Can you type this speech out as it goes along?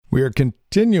We are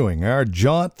continuing our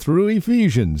jaunt through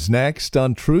Ephesians next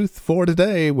on Truth for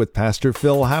Today with Pastor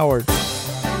Phil Howard.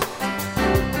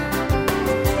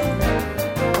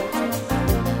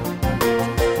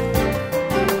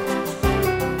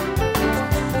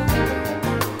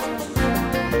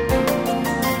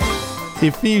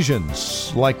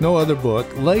 Ephesians, like no other book,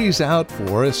 lays out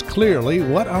for us clearly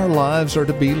what our lives are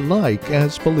to be like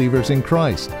as believers in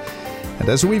Christ. And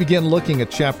as we begin looking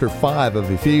at chapter 5 of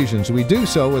Ephesians, we do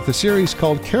so with a series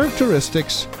called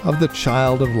Characteristics of the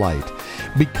Child of Light,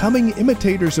 becoming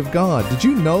imitators of God. Did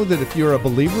you know that if you're a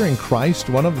believer in Christ,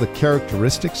 one of the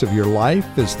characteristics of your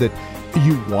life is that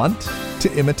you want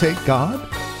to imitate God?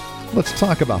 Let's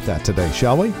talk about that today,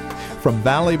 shall we? From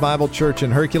Valley Bible Church in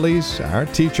Hercules, our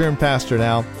teacher and pastor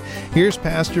now, here's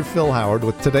Pastor Phil Howard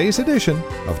with today's edition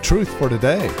of Truth for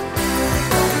Today.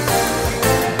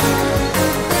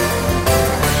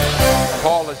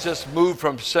 Paul has just moved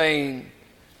from saying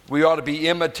we ought to be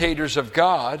imitators of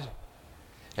God,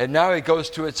 and now he goes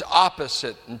to its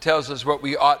opposite and tells us what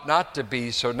we ought not to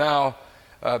be. So now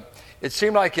it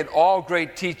seemed like in all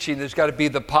great teaching there's got to be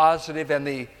the positive and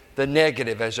the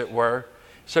negative, as it were.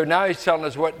 So now he's telling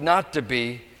us what not to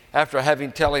be after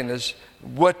telling us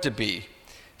what to be.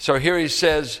 So here he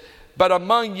says, but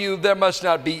among you there must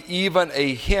not be even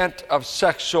a hint of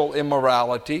sexual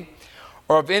immorality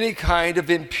or of any kind of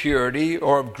impurity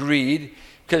or of greed,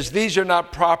 because these are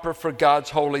not proper for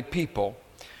God's holy people.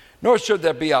 Nor should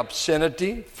there be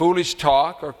obscenity, foolish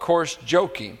talk, or coarse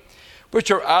joking,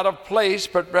 which are out of place,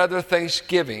 but rather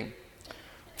thanksgiving.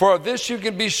 For of this you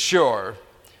can be sure,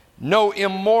 no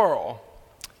immoral,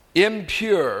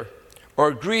 impure,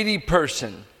 or greedy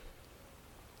person,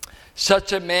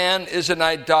 such a man is an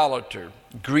idolater.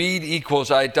 Greed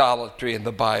equals idolatry in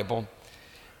the Bible.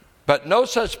 But no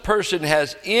such person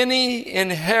has any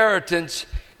inheritance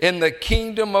in the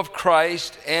kingdom of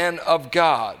Christ and of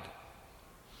God.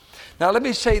 Now let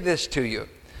me say this to you.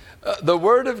 The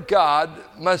Word of God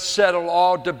must settle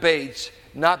all debates,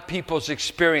 not people's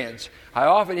experience. I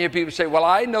often hear people say, well,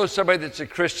 I know somebody that's a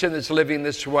Christian that's living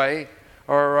this way.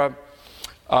 Or,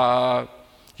 I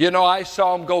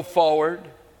saw them go forward,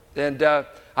 and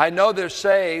I know they're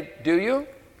saved. Do you?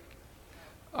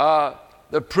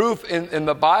 The proof in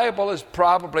the Bible is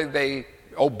probably they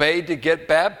obeyed to get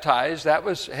baptized. That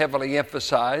was heavily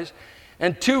emphasized.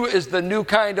 And 2 is the new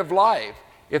kind of life.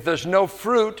 If there's no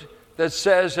fruit that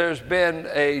says there's been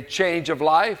a change of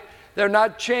life, they're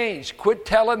not changed. Quit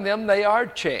telling them they are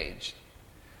changed.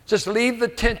 Just leave the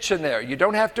tension there. You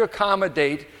don't have to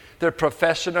accommodate their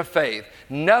profession of faith.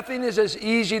 Nothing is as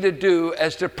easy to do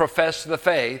as to profess the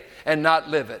faith and not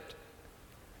live it.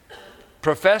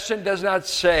 Profession does not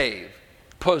save.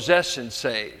 Possession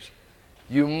saves.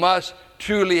 You must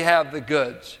truly have the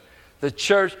goods. The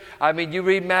church, you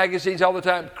read magazines all the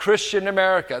time, Christian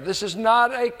America. This is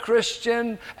not a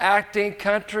Christian acting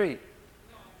country.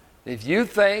 If you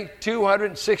think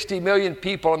 260 million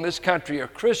people in this country are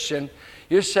Christian,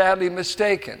 you're sadly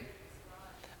mistaken.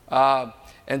 And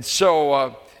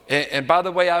by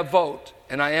the way, I vote,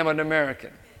 and I am an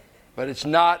American. But it's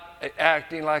not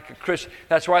acting like a Christian.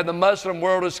 That's why the Muslim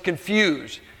world is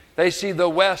confused. They see the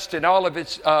West and all of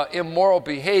its immoral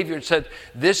behavior and said,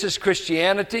 this is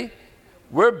Christianity.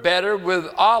 We're better with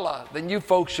Allah than you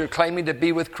folks are claiming to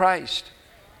be with Christ.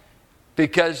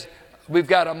 Because we've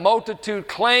got a multitude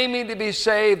claiming to be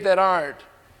saved that aren't.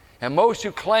 And most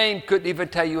who claim couldn't even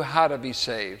tell you how to be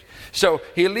saved. So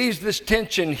he leaves this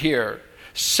tension here.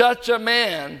 Such a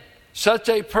man, such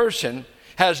a person,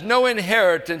 has no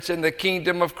inheritance in the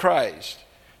kingdom of Christ.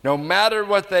 No matter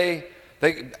what I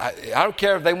don't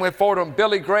care if they went forward on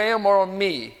Billy Graham or on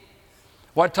me.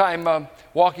 One time,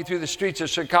 walking through the streets of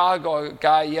Chicago, a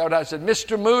guy yelled out, I said,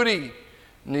 Mr. Moody.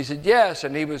 And he said, yes.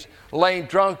 And he was laying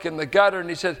drunk in the gutter. And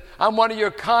he said, I'm one of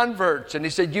your converts. And he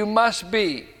said, you must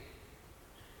be.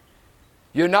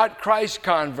 You're not Christ's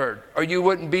convert, or you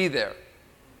wouldn't be there.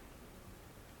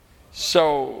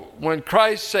 So when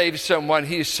Christ saves someone,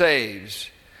 he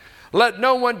saves. Let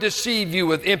no one deceive you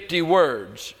with empty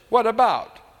words. What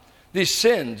about these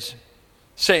sins?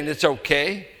 Saying it's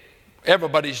okay.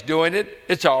 Everybody's doing it.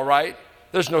 It's all right.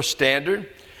 There's no standard.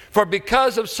 For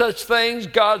because of such things,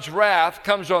 God's wrath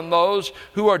comes on those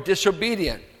who are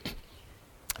disobedient.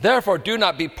 Therefore, do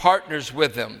not be partners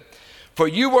with them. For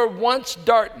you were once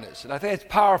darkness. And I think it's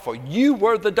powerful. You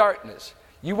were the darkness.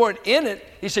 You weren't in it.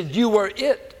 He said you were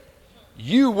it.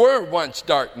 You were once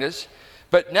darkness,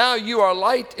 but now you are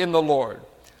light in the Lord.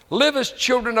 Live as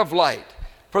children of light.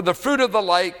 For the fruit of the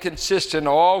light consists in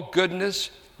all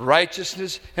goodness,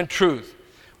 righteousness, and truth.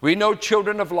 We know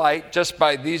children of light just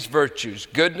by these virtues,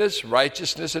 goodness,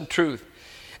 righteousness, and truth.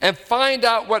 and find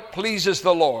out what pleases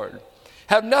the Lord.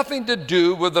 Have nothing to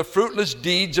do with the fruitless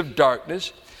deeds of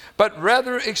darkness, but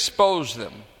rather expose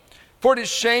them. For it is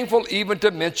shameful even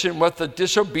to mention what the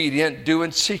disobedient do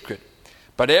in secret.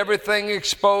 But everything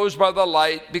exposed by the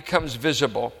light becomes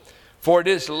visible, for it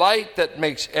is light that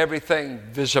makes everything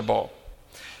visible.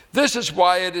 This is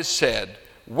why it is said,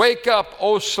 "Wake up,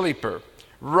 O sleeper,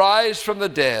 rise from the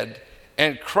dead,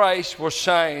 and Christ will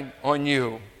shine on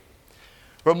you."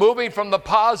 We're moving from the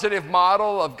positive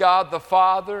model of God the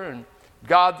Father and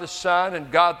God the Son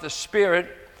and God the Spirit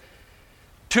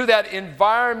to that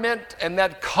environment and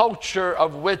that culture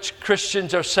of which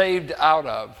Christians are saved out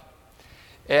of.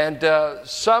 And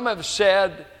some have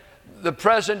said the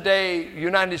present day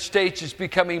United States is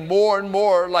becoming more and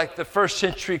more like the first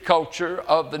century culture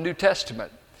of the New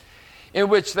Testament, in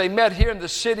which they met here in the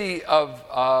city of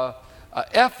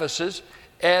Ephesus,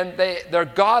 and their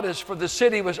goddess for the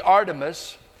city was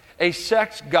Artemis, a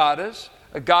sex goddess,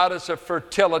 a goddess of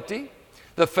fertility.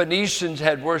 The Phoenicians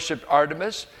had worshipped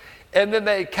Artemis. And then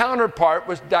the counterpart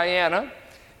was Diana.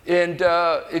 And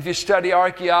if you study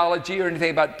archaeology or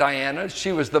anything about Diana,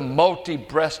 she was the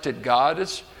multi-breasted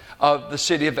goddess of the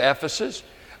city of Ephesus.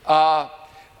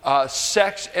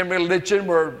 Sex and religion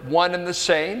were one and the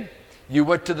same. You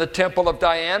went to the temple of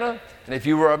Diana, and if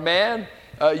you were a man,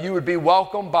 you would be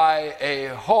welcomed by a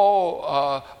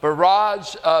whole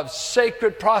barrage of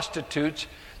sacred prostitutes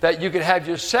that you could have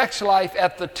your sex life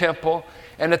at the temple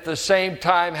and at the same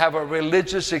time have a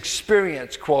religious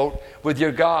experience, quote, with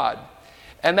your God.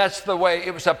 And that's the way,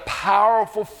 it was a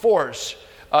powerful force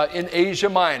in Asia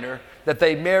Minor that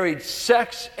they married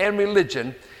sex and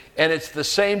religion, and it's the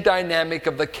same dynamic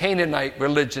of the Canaanite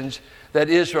religions that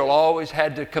Israel always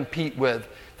had to compete with,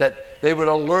 that they would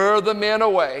allure the men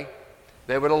away,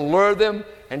 they would allure them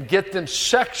and get them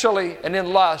sexually and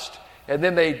in lust, and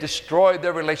then they destroyed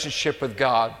their relationship with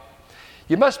God.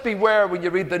 You must beware when you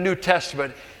read the New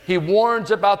Testament. He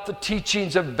warns about the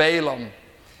teachings of Balaam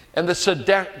and the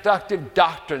seductive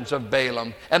doctrines of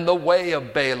Balaam and the way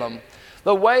of Balaam.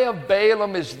 The way of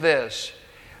Balaam is this: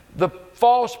 the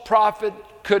false prophet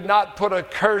could not put a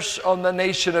curse on the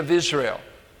nation of Israel.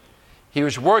 He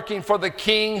was working for the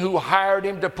king who hired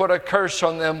him to put a curse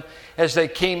on them as they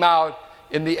came out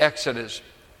in the Exodus.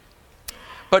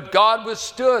 But God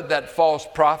withstood that false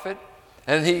prophet,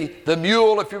 and the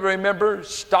mule, if you remember,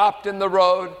 stopped in the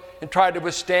road and tried to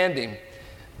withstand him.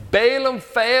 Balaam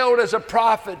failed as a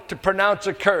prophet to pronounce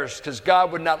a curse because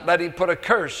God would not let him put a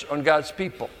curse on God's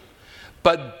people.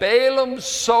 But Balaam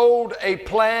sold a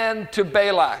plan to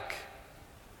Balak.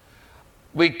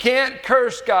 We can't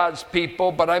curse God's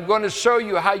people, but I'm going to show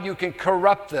you how you can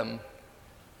corrupt them.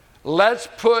 Let's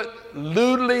put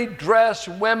lewdly dressed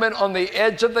women on the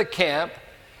edge of the camp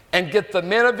and get the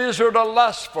men of Israel to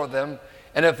lust for them.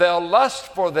 And if they'll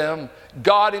lust for them,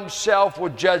 God himself will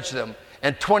judge them.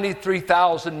 And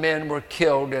 23,000 men were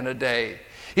killed in a day.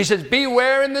 He says,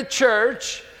 beware in the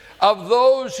church of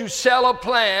those who sell a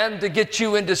plan to get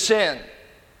you into sin.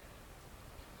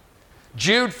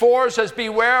 Jude 4 says,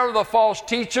 beware of the false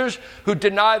teachers who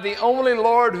deny the only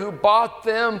Lord who bought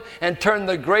them and turned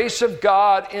the grace of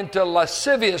God into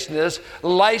lasciviousness,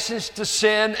 license to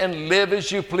sin and live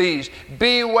as you please.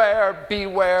 Beware,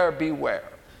 beware, beware.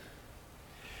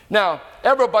 Now,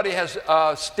 everybody has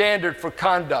a standard for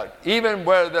conduct, even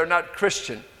where they're not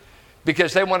Christian,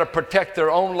 because they want to protect their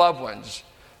own loved ones.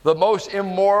 The most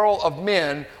immoral of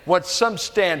men wants some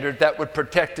standard that would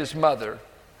protect his mother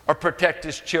or protect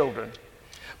his children.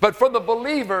 But for the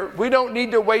believer, we don't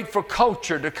need to wait for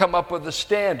culture to come up with a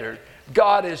standard.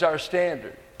 God is our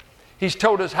standard. He's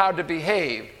told us how to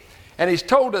behave. And he's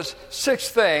told us 6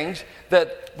 things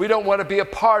that we don't want to be a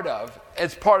part of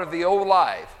as part of the old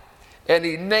life. And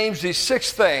he names these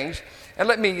 6 things. And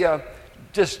let me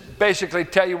just basically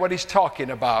tell you what he's talking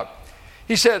about.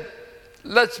 He said,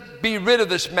 let's be rid of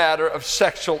this matter of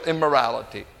sexual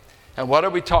immorality. And what are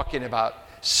we talking about?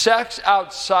 Sex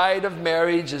outside of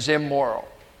marriage is immoral.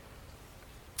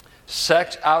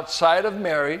 Sex outside of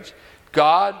marriage,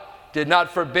 God did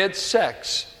not forbid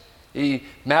sex.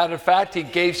 Matter of fact, he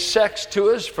gave sex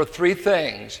to us for 3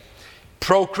 things.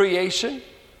 Procreation,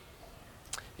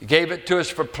 he gave it to us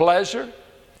for pleasure,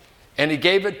 and he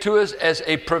gave it to us as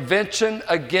a prevention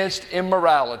against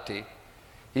immorality.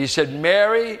 He said,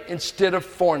 marry instead of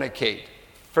fornicate.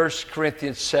 1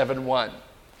 Corinthians 7:1.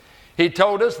 He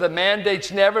told us the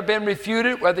mandate's never been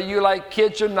refuted, whether you like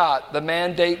kids or not. The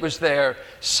mandate was there.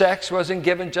 Sex wasn't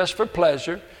given just for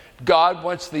pleasure. God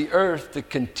wants the earth to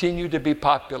continue to be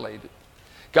populated.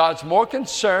 God's more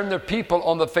concerned there are people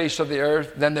on the face of the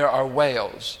earth than there are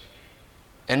whales.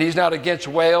 And he's not against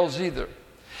whales either.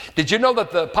 Did you know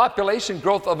that the population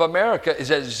growth of America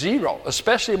is at zero,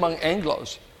 especially among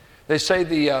Anglos? They say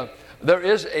there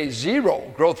is a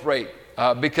zero growth rate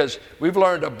because we've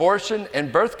learned abortion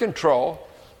and birth control,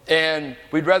 and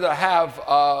we'd rather have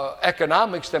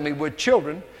economics than we would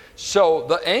children. So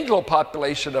the Anglo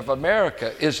population of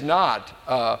America is not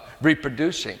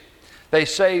reproducing. They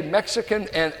say Mexican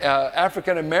and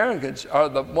African Americans are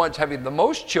the ones having the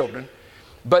most children,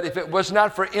 but if it was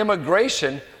not for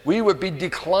immigration, we would be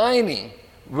declining.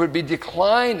 We would be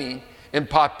declining in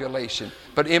population,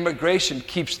 but immigration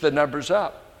keeps the numbers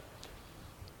up.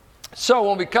 So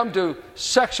when we come to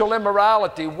sexual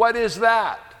immorality, what is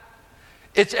that?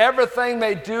 It's everything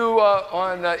they do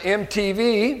on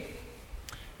MTV.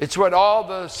 It's what all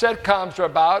the sitcoms are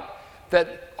about,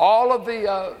 that all of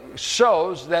the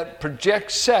shows that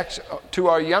project sex to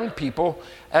our young people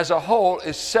as a whole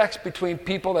is sex between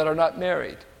people that are not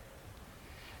married.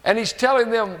 And he's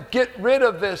telling them, get rid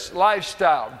of this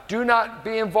lifestyle. Do not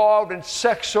be involved in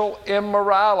sexual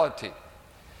immorality.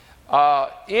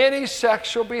 Any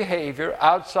sexual behavior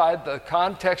outside the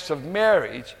context of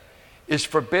marriage is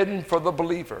forbidden for the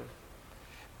believer.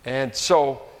 And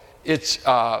so it's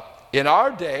in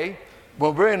our day,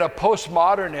 when we're in a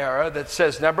postmodern era that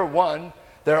says, number one,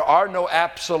 there are no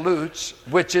absolutes,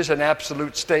 which is an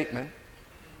absolute statement.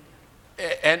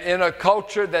 And in a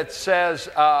culture that says,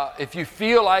 if you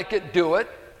feel like it, do it.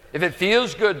 If it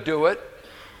feels good, do it.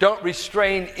 Don't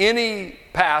restrain any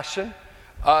passion.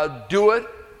 Do it,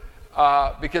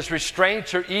 because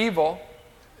restraints are evil.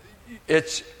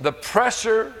 It's the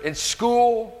pressure in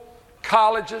school,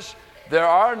 colleges. There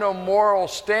are no moral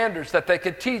standards that they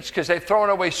can teach because they've thrown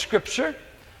away Scripture.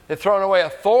 They've thrown away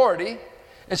authority.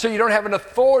 And so you don't have an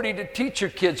authority to teach your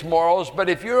kids morals. But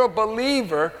if you're a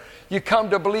believer, you come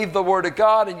to believe the Word of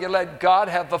God and you let God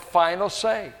have the final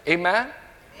say. Amen?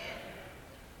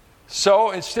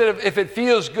 So instead of if it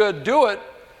feels good, do it,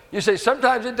 you say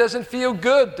sometimes it doesn't feel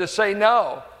good to say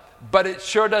no, but it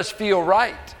sure does feel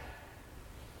right.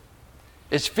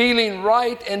 It's feeling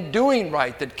right and doing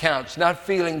right that counts, not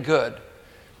feeling good.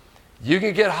 You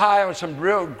can get high on some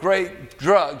real great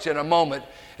drugs in a moment,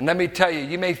 and let me tell you,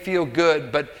 you may feel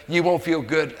good, but you won't feel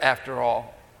good after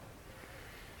all.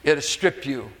 It'll strip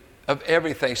you of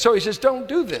everything. So he says, don't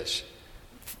do this.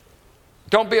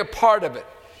 Don't be a part of it.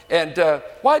 And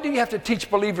why do you have to teach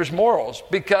believers morals?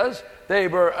 Because they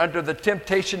were under the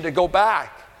temptation to go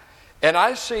back. And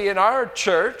I see in our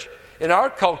church, in our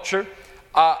culture,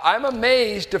 I'm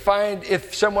amazed to find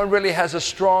if someone really has a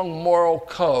strong moral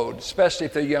code, especially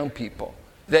if they're young people.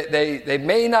 They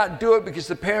may not do it because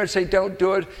the parents say don't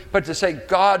do it, but to say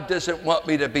God doesn't want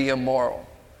me to be immoral,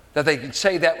 that they can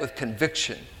say that with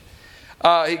conviction.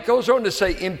 He goes on to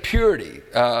say impurity,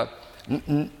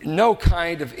 no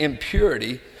kind of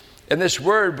impurity. And this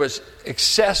word was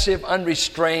excessive,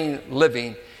 unrestrained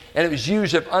living, and it was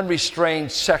used of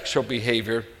unrestrained sexual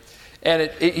behavior.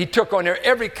 And he took on there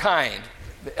every kind.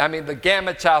 I mean, the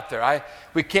gamut's out there.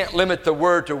 We can't limit the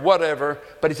word to whatever,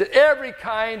 but he said every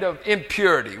kind of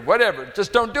impurity, whatever,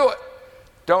 just don't do it.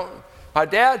 My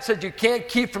dad said you can't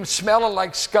keep from smelling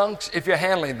like skunks if you're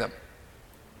handling them.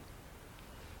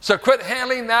 So quit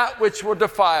handling that which will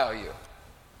defile you.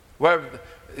 Whether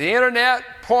the internet,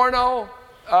 porno,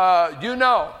 you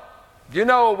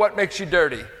know what makes you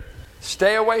dirty.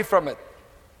 Stay away from it.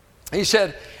 He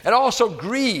said, and also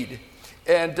greed.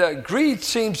 And greed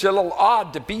seems a little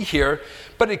odd to be here,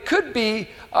 but it could be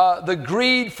the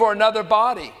greed for another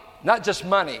body, not just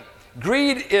money.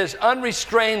 Greed is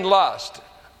unrestrained lust,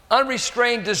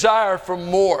 unrestrained desire for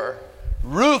more,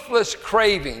 ruthless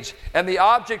cravings. And the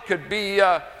object could be,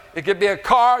 it could be a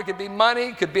car, it could be money,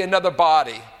 it could be another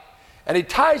body. And he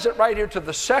ties it right here to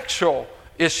the sexual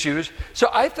issues. So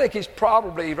I think he's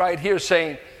probably right here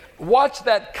saying, watch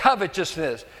that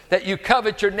covetousness, that you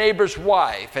covet your neighbor's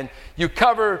wife and you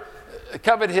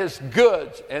covet his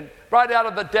goods. And right out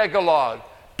of the Decalogue,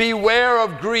 beware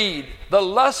of greed, the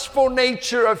lustful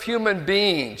nature of human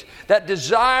beings, that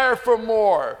desire for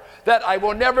more, that I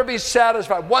will never be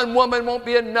satisfied. One woman won't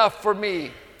be enough for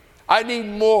me. I need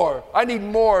more. I need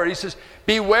more. He says,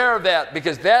 beware of that,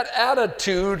 because that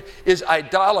attitude is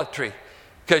idolatry.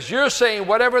 Because you're saying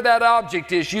whatever that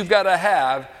object is you've got to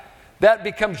have, that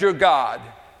becomes your God.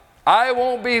 I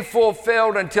won't be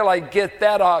fulfilled until I get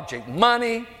that object.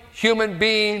 Money, human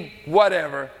being,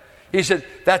 whatever. He said,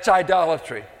 that's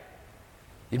idolatry.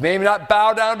 You may not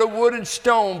bow down to wood and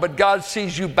stone, but God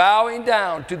sees you bowing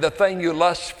down to the thing you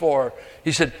lust for.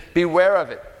 He said, beware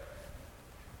of it.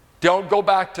 Don't go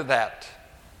back to that.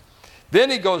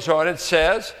 Then he goes on and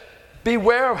says,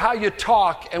 beware of how you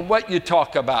talk and what you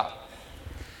talk about.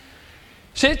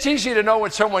 See, it's easy to know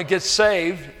when someone gets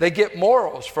saved. They get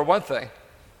morals, for one thing,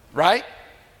 right?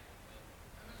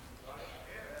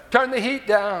 Turn the heat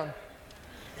down.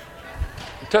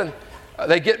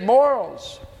 They get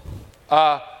morals.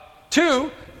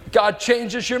 2, God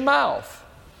changes your mouth.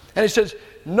 And he says,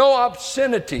 no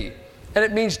obscenity. And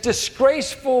it means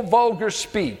disgraceful, vulgar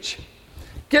speech.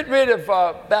 Get rid of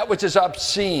that which is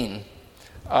obscene.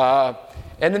 And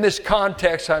in this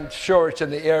context, I'm sure it's in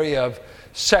the area of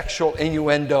sexual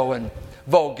innuendo and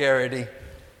vulgarity.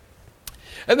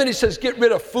 And then he says, get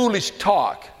rid of foolish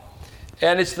talk.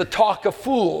 And it's the talk of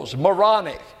fools,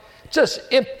 moronic. Just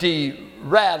empty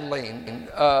rattling,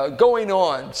 going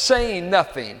on, saying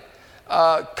nothing,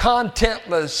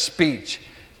 contentless speech.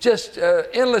 Just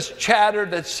endless chatter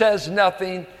that says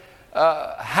nothing,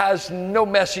 has no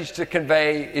message to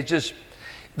convey. It's just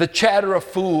the chatter of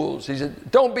fools. He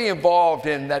said, don't be involved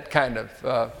in that kind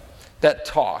of that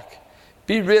talk.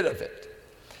 Be rid of it.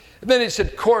 And then he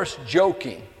said, coarse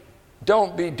joking.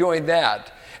 Don't be doing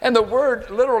that. And the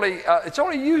word literally, it's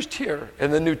only used here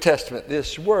in the New Testament,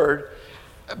 this word,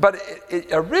 but it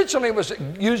originally was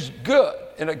used good,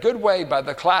 in a good way by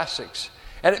the classics.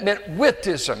 And it meant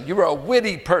wittism. You were a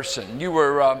witty person. You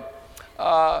were,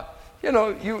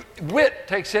 wit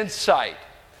takes insight.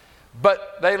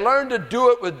 But they learned to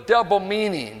do it with double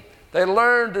meaning. They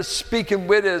learned to speak in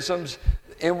wittisms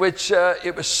in which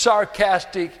it was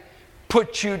sarcastic,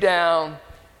 put you down,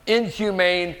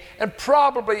 inhumane, and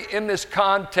probably in this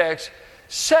context,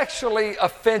 sexually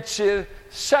offensive,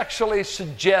 sexually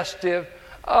suggestive,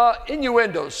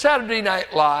 innuendos, Saturday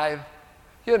Night Live,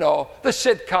 the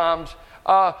sitcoms.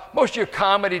 Most of your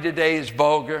comedy today is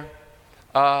vulgar.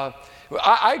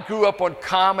 I grew up on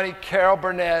comedy, Carol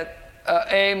Burnett,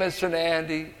 Amos and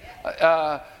Andy,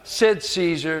 Sid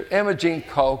Caesar, Imogene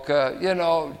Coca,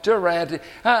 Durante.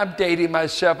 I'm dating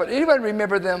myself, but anybody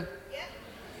remember them?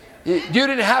 You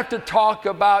didn't have to talk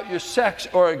about your sex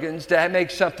organs to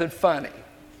make something funny.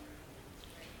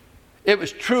 It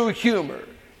was true humor.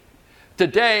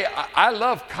 Today, I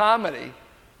love comedy.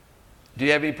 Do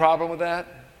you have any problem with that?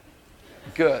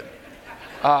 Good.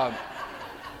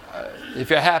 If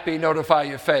you're happy, notify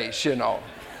your face,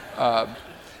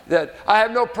 that I have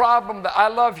no problem. I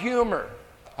love humor.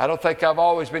 I don't think I've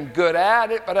always been good at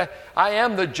it, but I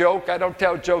am the joke. I don't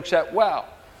tell jokes that well.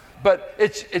 But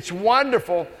it's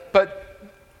wonderful. But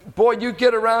boy, you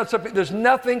get around something, there's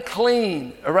nothing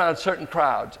clean around certain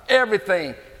crowds.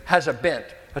 Everything has a bent,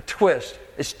 a twist.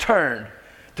 It's turned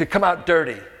to come out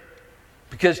dirty.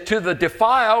 Because to the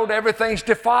defiled, everything's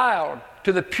defiled.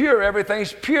 To the pure,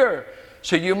 everything's pure.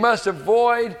 So you must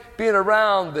avoid being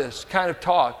around this kind of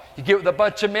talk. You get with a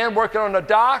bunch of men working on a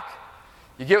dock.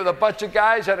 You get with a bunch of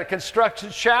guys at a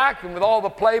construction shack and with all the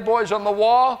playboys on the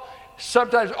wall.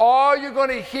 Sometimes all you're going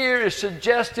to hear is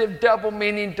suggestive,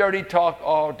 double-meaning, dirty talk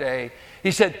all day. He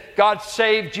said, God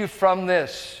saved you from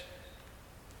this.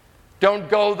 Don't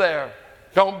go there.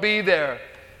 Don't be there.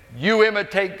 You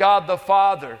imitate God the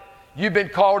Father. You've been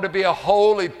called to be a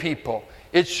holy people.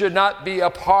 It should not be a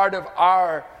part of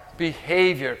our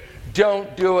behavior.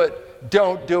 Don't do it.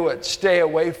 Don't do it. Stay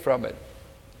away from it.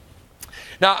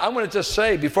 Now, I want to just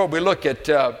say, before we look at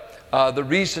the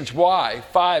reasons why,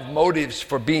 5 motives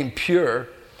for being pure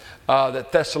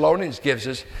that Thessalonians gives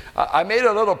us, I made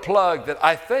a little plug that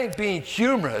I think being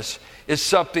humorous is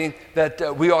something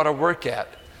that we ought to work at.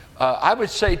 I would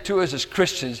say to us as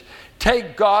Christians,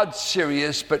 take God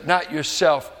serious, but not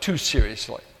yourself too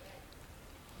seriously.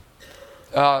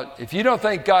 If you don't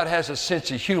think God has a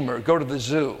sense of humor, go to the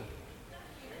zoo.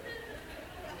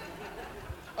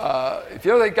 If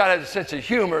you don't think God has a sense of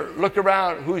humor, look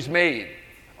around who's made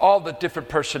all the different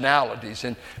personalities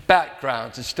and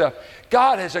backgrounds and stuff.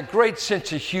 God has a great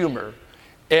sense of humor.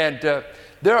 And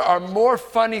there are more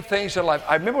funny things in life.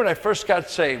 I remember when I first got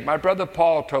saved, my brother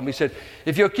Paul told me, he said,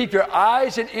 if you'll keep your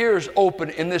eyes and ears open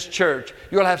in this church,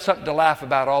 you'll have something to laugh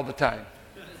about all the time.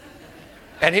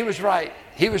 And he was right.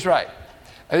 He was right.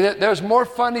 There's more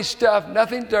funny stuff,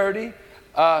 nothing dirty.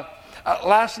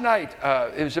 Last night,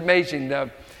 it was amazing.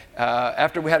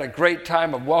 After we had a great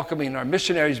time of welcoming our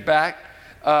missionaries back,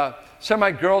 some of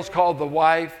my girls called the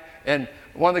wife, and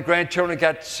one of the grandchildren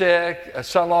got sick. A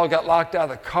son-in-law got locked out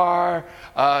of the car.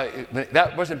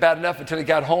 That wasn't bad enough until he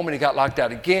got home and he got locked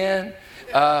out again.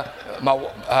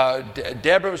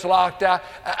 Deborah was locked out.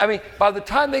 I mean, by the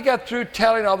time they got through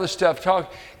telling all this stuff,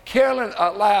 Carolyn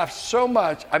laughed so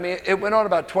much. I mean, it went on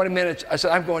about 20 minutes. I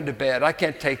said, I'm going to bed. I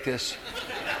can't take this.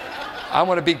 I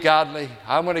want to be godly.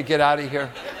 I want to get out of here.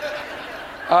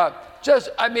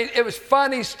 It was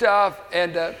funny stuff.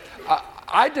 And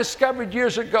I discovered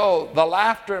years ago the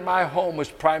laughter in my home was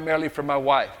primarily from my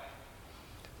wife.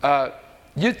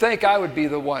 You'd think I would be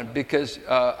the one because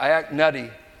I act nutty.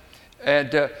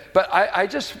 But I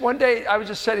just, one day, I was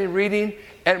just sitting reading,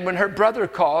 and when her brother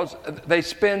calls, they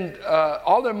spend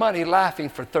all their money laughing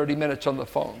for 30 minutes on the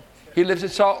phone. He lives in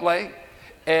Salt Lake,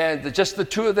 and just the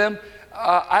two of them,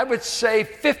 I would say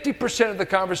 50% of the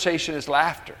conversation is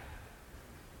laughter.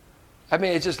 I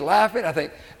mean, it's just laughing. I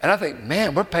think,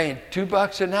 man, we're paying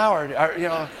 $2 an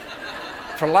hour,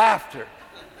 for laughter.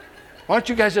 Why don't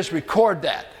you guys just record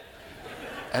that?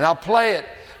 And I'll play it.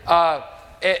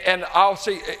 And I'll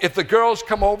see if the girls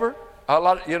come over.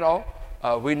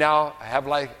 We now have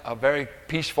like a very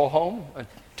peaceful home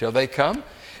until they come,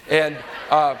 and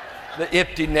the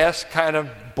empty nest kind of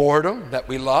boredom that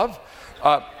we love.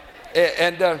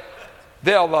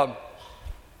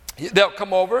 They'll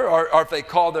come over, or if they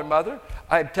call their mother.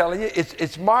 I'm telling you,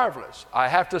 it's marvelous. I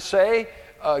have to say,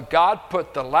 God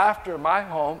put the laughter in my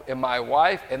home, in my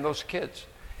wife, and those kids.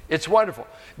 It's wonderful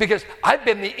because I've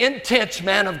been the intense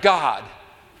man of God,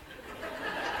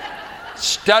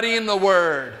 studying the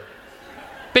Word.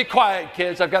 Be quiet,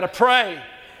 kids. I've got to pray.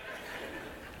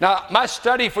 Now, my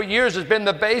study for years has been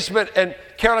the basement, and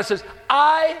Carolyn says,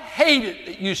 I hate it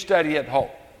that you study at home.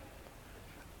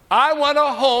 I want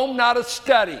a home, not a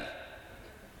study.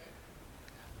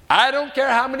 I don't care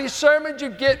how many sermons you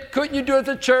get. Couldn't you do it at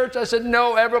the church? I said,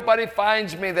 no, everybody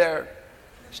finds me there.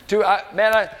 It's too,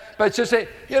 but just say,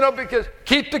 because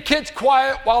keep the kids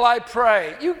quiet while I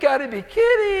pray. You got to be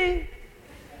kidding.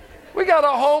 We got a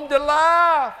home to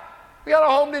laugh. We got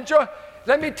a home to enjoy.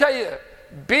 Let me tell you,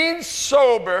 being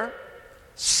sober,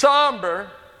 somber,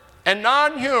 and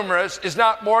non-humorous is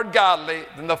not more godly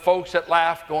than the folks that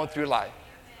laugh going through life.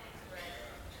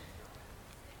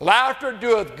 Laughter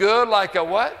doeth good like a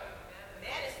what?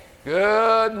 Medicine.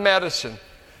 Good medicine.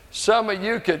 Some of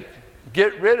you could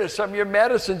get rid of some of your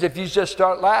medicines if you just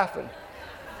start laughing.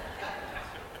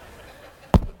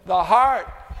 The heart,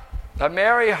 the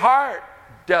merry heart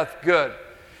doth good.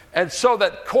 And so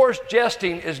that coarse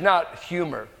jesting is not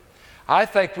humor. I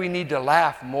think we need to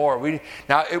laugh more.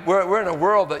 We're in a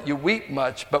world that you weep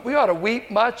much, but we ought to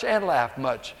weep much and laugh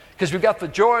much because we've got the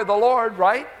joy of the Lord,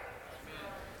 right?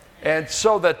 And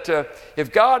so that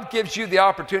if God gives you the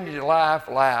opportunity to laugh,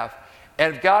 laugh.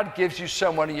 And if God gives you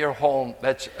someone in your home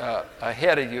that's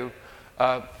ahead of you,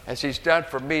 as He's done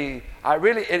for me,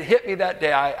 it hit me that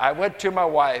day. I went to my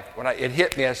wife it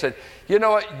hit me. I said, you know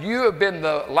what? You have been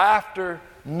the laughter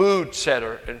mood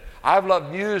setter. And I've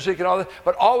loved music and all that,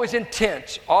 but always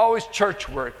intense, always church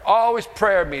work, always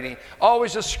prayer meeting,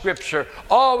 always a scripture,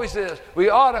 always this.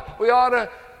 We ought to.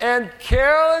 And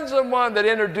Carolyn's the one that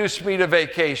introduced me to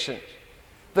vacation.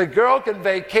 The girl can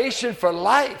vacation for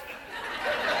life.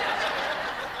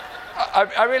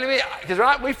 I really mean, because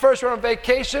when we first went on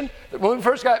vacation, when we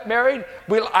first got married,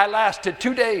 I lasted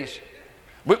 2 days.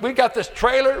 We got this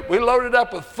trailer, we loaded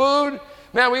up with food.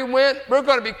 Man, we're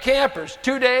going to be campers.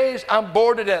 2 days, I'm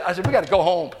bored to death. I said, we got to go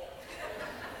home.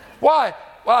 Why?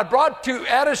 Well, I brought 2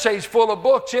 attaches full of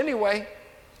books anyway.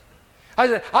 I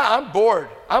said, I'm bored.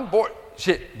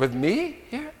 She said, with me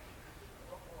here?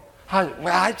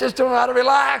 I just don't know how to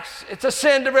relax. It's a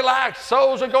sin to relax.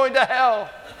 Souls are going to hell.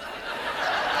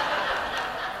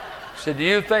 She said, do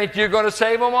you think you're going to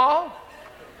save them all?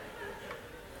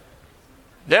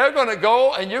 They're going to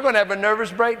go and you're going to have a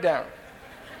nervous breakdown.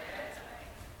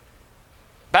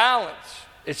 Balance.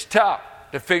 It's tough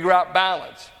to figure out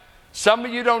balance. Some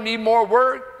of you don't need more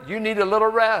work. You need a little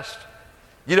rest.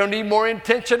 You don't need more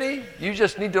intensity. You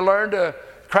just need to learn to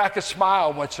crack a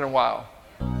smile once in a while.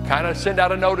 Kind of send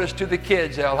out a notice to the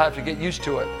kids. They'll have to get used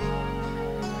to it.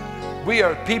 We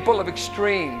are people of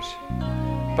extremes.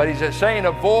 But He's saying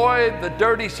avoid the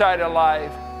dirty side of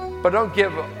life, but don't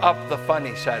give up the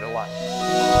funny side of life.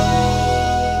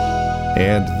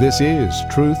 And this is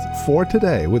Truth for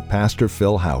Today with Pastor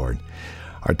Phil Howard.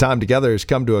 Our time together has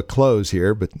come to a close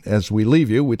here, but as we leave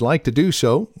you, we'd like to do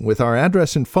so with our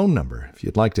address and phone number if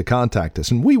you'd like to contact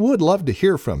us, and we would love to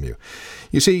hear from you.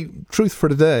 You see, Truth for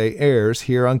Today airs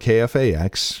here on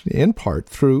KFAX in part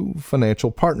through financial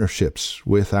partnerships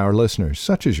with our listeners,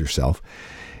 such as yourself.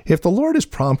 If the Lord is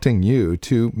prompting you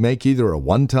to make either a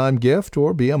one-time gift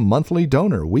or be a monthly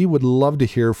donor, we would love to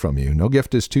hear from you. No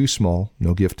gift is too small.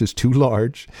 No gift is too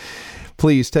large.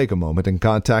 Please take a moment and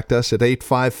contact us at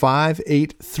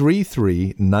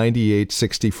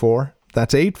 855-833-9864.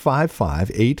 That's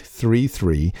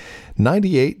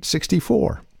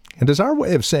 855-833-9864. And as our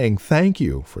way of saying thank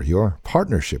you for your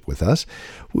partnership with us,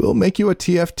 we'll make you a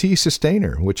TFT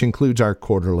sustainer, which includes our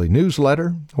quarterly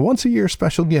newsletter, a once-a-year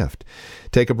special gift.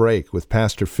 Take a break with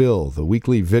Pastor Phil, the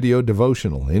weekly video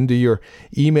devotional, into your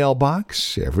email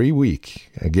box every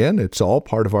week. Again, it's all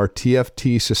part of our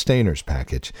TFT Sustainers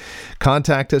package.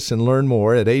 Contact us and learn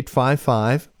more at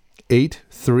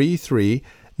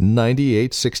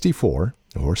 855-833-9864,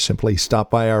 or simply stop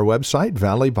by our website,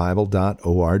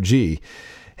 valleybible.org.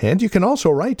 And you can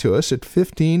also write to us at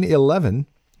 1511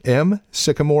 M.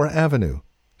 Sycamore Avenue,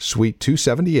 Suite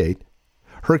 278,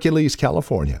 Hercules,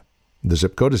 California. The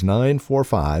zip code is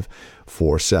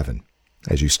 94547.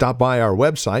 As you stop by our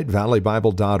website,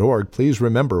 valleybible.org, please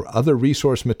remember other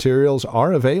resource materials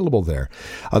are available there.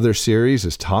 Other series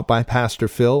is taught by Pastor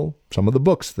Phil, some of the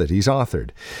books that he's authored.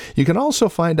 You can also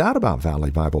find out about Valley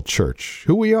Bible Church,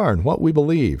 who we are and what we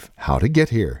believe, how to get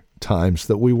here, times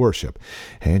that we worship,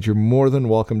 and you're more than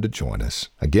welcome to join us.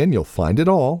 Again, you'll find it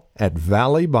all at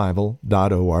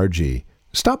valleybible.org.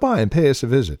 Stop by and pay us a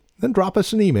visit, then drop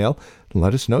us an email and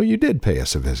let us know you did pay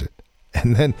us a visit.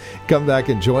 And then come back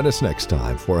and join us next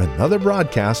time for another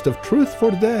broadcast of Truth for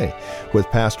Today with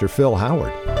Pastor Phil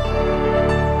Howard.